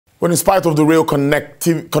Well, in spite of the rail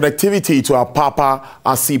connectivity to Apapa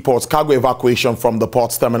and seaports, cargo evacuation from the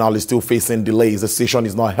port's terminal is still facing delays. The decision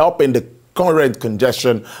is not helping the current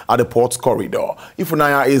congestion at the port's corridor.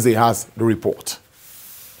 Ifunanya Eze has the report.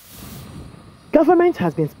 Government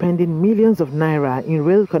has been spending millions of naira in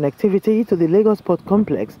rail connectivity to the Lagos Port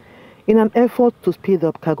Complex in an effort to speed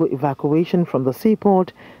up cargo evacuation from the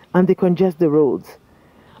seaport and decongest the roads.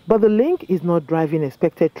 But the link is not driving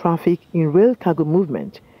expected traffic in rail cargo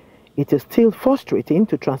movement. It is still frustrating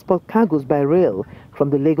to transport cargoes by rail from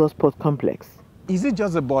the Lagos Port Complex. Is it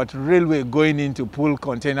just about railway going in to pull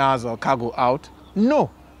containers or cargo out? No.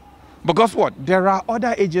 Because what? There are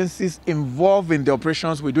other agencies involved in the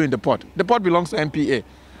operations we do in the port. The port belongs to MPA.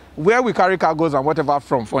 Where we carry cargoes and whatever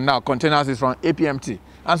from, for now, containers is from APMT.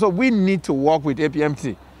 And so we need to work with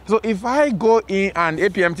APMT. So if I go in and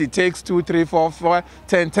APMT takes 2, 3, 4,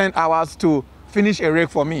 10 hours to finish a rake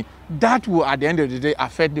for me, that will at the end of the day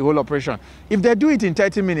affect the whole operation. If they do it in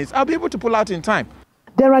 30 minutes, I'll be able to pull out in time.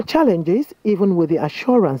 There are challenges even with the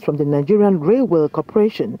assurance from the Nigerian Railway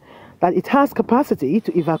Corporation that it has capacity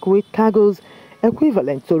to evacuate cargoes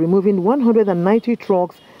equivalent to removing 190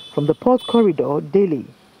 trucks from the port corridor daily.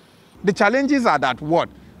 The challenges are that what?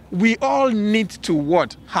 We all need to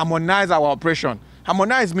what? Harmonize our operation.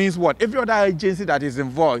 Harmonize means what? Every other agency that is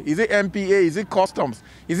involved, is it MPA, is it Customs,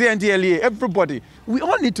 is it NDLEA, everybody. We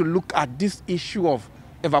all need to look at this issue of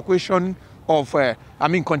evacuation of,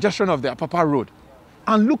 congestion of the Apapa Road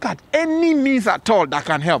and look at any means at all that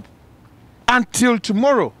can help. Until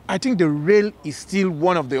tomorrow, I think the rail is still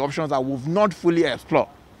one of the options that we've not fully explored.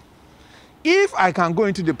 If I can go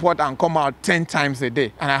into the port and come out 10 times a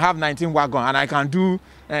day, and I have 19 wagons, and I can do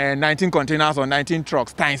 19 containers or 19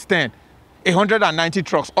 trucks times 10, 190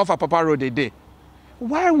 trucks off Apapa Road a day,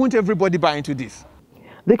 why won't everybody buy into this?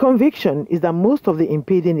 The conviction is that most of the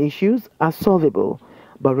impeding issues are solvable,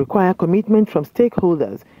 but require commitment from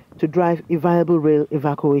stakeholders to drive a viable rail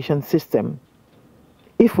evacuation system.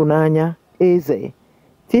 Ifunanya Eze,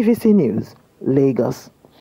 TVC News, Lagos.